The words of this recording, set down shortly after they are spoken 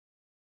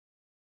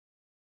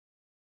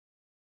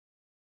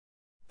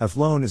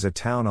Athlone is a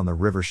town on the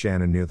River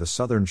Shannon near the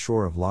southern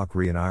shore of Lough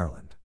Ree in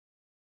Ireland.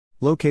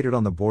 Located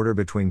on the border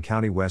between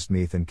County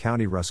Westmeath and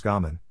County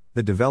Roscommon,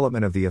 the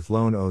development of the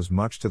Athlone owes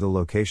much to the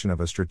location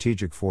of a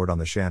strategic ford on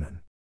the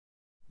Shannon.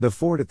 The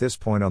ford at this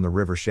point on the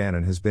River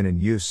Shannon has been in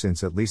use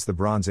since at least the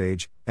Bronze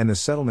Age, and the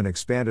settlement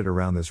expanded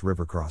around this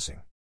river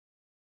crossing.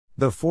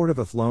 The ford of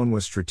Athlone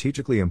was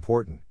strategically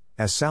important,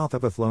 as south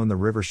of Athlone the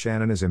River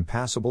Shannon is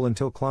impassable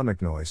until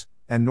Clonmacnoise,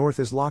 and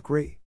north is Lough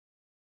Ree.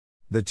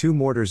 The two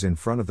mortars in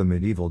front of the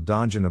medieval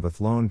donjon of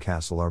Athlone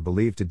Castle are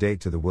believed to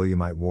date to the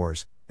Williamite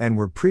Wars, and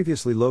were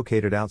previously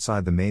located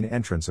outside the main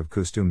entrance of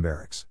Custume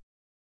Barracks.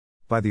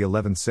 By the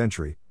 11th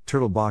century,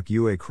 Turtlebach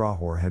Ua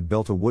Crawhor had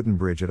built a wooden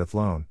bridge at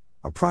Athlone,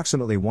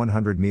 approximately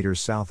 100 meters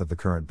south of the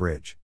current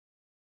bridge.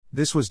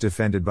 This was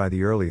defended by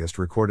the earliest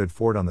recorded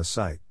fort on the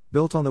site,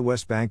 built on the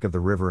west bank of the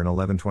river in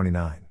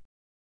 1129.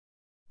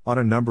 On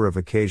a number of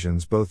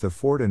occasions both the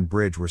fort and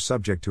bridge were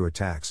subject to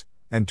attacks,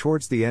 and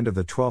towards the end of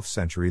the 12th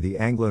century the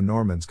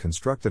Anglo-Normans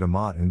constructed a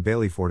motte and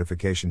bailey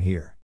fortification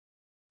here.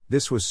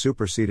 This was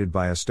superseded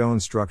by a stone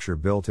structure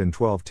built in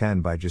 1210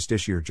 by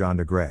Justiciar John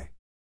de Grey.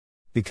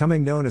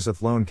 Becoming known as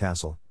Athlone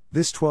Castle,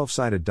 this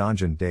 12-sided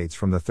donjon dates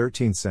from the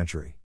 13th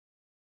century.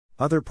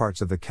 Other parts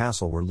of the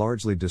castle were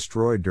largely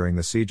destroyed during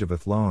the siege of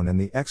Athlone, and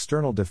the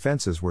external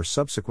defences were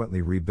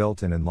subsequently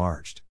rebuilt and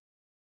enlarged.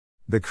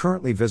 The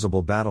currently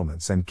visible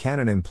battlements and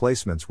cannon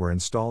emplacements were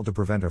installed to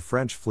prevent a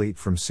French fleet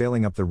from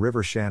sailing up the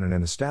River Shannon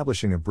and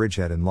establishing a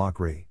bridgehead in Lough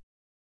Ree.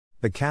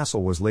 The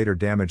castle was later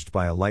damaged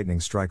by a lightning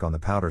strike on the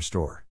powder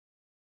store.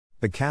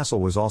 The castle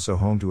was also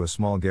home to a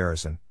small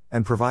garrison,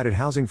 and provided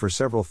housing for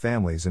several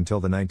families until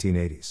the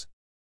 1980s.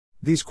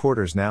 These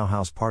quarters now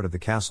house part of the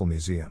Castle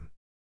Museum.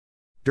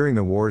 During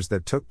the wars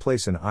that took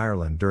place in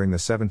Ireland during the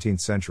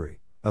 17th century,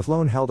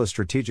 Athlone held a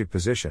strategic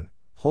position,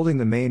 holding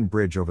the main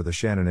bridge over the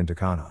Shannon into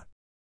Connaught.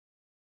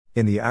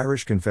 In the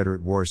Irish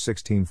Confederate Wars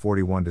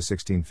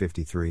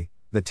 1641–1653,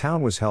 the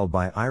town was held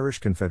by Irish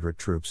Confederate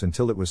troops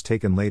until it was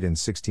taken late in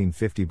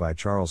 1650 by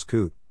Charles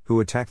Coote,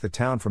 who attacked the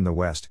town from the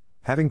west,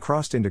 having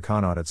crossed into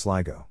Connaught at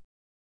Sligo.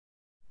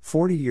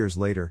 40 years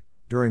later,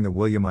 during the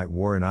Williamite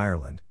War in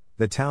Ireland,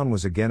 the town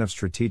was again of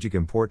strategic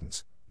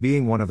importance,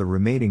 being one of the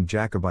remaining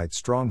Jacobite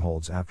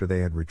strongholds after they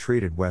had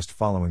retreated west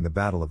following the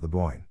Battle of the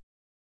Boyne.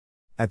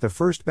 At the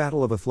First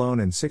Battle of Athlone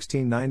in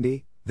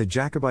 1690, the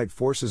Jacobite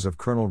forces of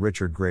Colonel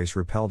Richard Grace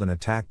repelled an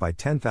attack by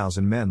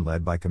 10,000 men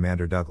led by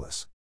Commander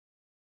Douglas.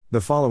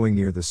 The following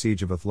year the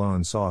siege of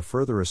Athlone saw a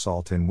further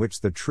assault in which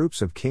the troops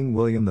of King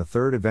William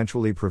III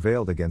eventually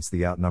prevailed against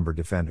the outnumbered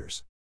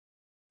defenders.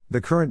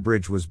 The current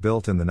bridge was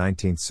built in the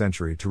 19th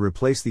century to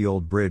replace the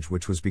old bridge,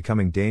 which was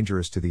becoming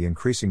dangerous to the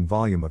increasing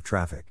volume of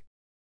traffic.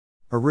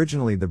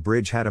 Originally the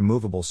bridge had a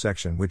movable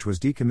section which was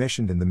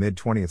decommissioned in the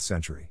mid-20th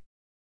century.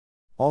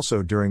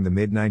 Also during the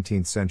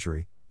mid-19th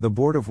century, the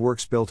Board of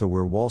Works built a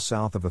weir wall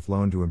south of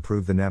Athlone to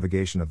improve the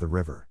navigation of the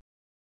river.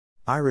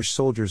 Irish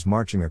soldiers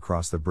marching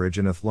across the bridge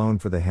in Athlone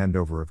for the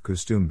handover of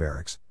Custume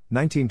Barracks,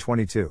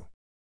 1922.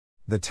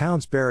 The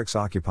town's barracks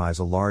occupies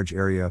a large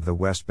area of the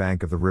west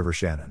bank of the River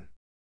Shannon.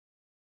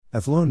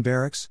 Athlone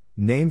Barracks,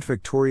 named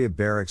Victoria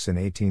Barracks in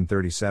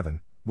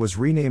 1837, was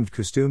renamed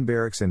Custume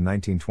Barracks in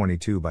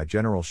 1922 by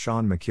General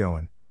Sean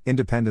McEwen,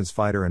 independence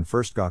fighter and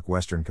 1st Gach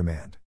Western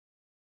Command.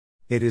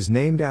 It is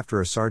named after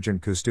a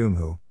Sergeant Custume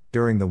who,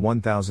 during the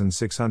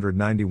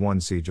 1691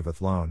 siege of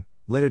Athlone,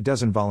 led a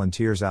dozen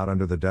volunteers out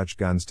under the Dutch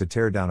guns to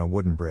tear down a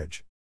wooden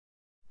bridge.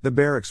 The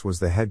barracks was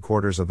the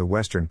headquarters of the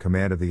Western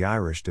Command of the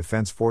Irish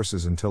Defence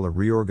Forces until a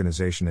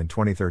reorganisation in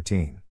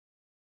 2013.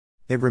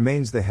 It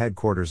remains the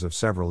headquarters of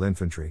several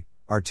infantry,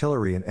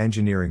 artillery and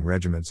engineering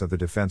regiments of the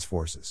Defence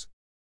Forces.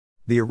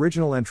 The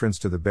original entrance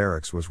to the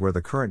barracks was where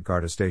the current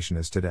Garda station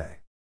is today.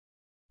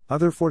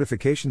 Other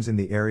fortifications in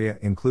the area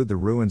include the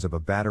ruins of a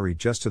battery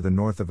just to the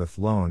north of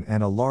Athlone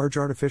and a large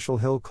artificial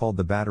hill called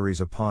the Batteries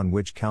upon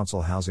which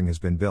council housing has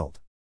been built.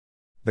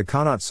 The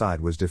Connaught side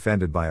was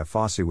defended by a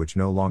fosse which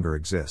no longer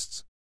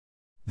exists.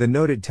 The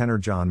noted tenor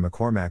John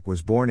McCormack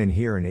was born in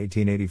here in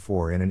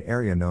 1884 in an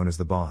area known as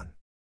the Bawn.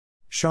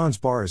 Sean's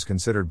Bar is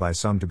considered by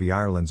some to be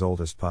Ireland's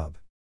oldest pub.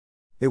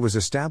 It was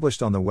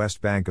established on the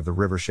west bank of the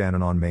River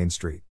Shannon on Main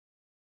Street.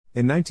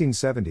 In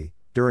 1970,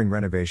 during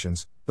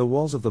renovations, the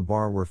walls of the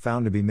bar were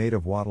found to be made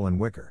of wattle and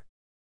wicker.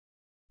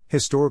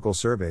 Historical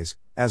surveys,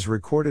 as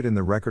recorded in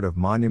the Record of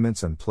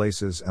Monuments and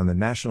Places and the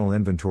National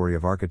Inventory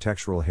of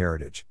Architectural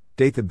Heritage,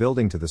 date the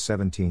building to the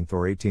 17th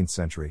or 18th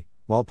century,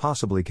 while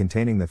possibly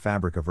containing the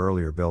fabric of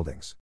earlier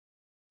buildings.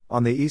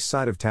 On the east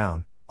side of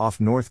town, off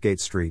Northgate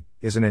Street,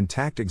 is an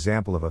intact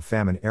example of a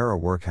famine-era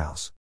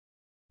workhouse.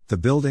 The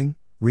building,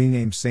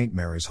 renamed St.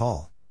 Mary's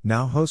Hall,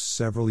 now hosts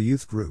several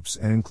youth groups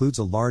and includes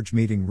a large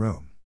meeting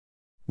room.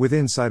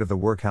 Within sight of the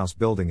workhouse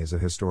building is a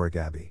historic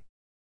abbey.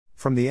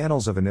 From the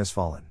Annals of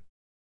Innisfallen.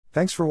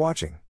 Thanks for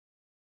watching.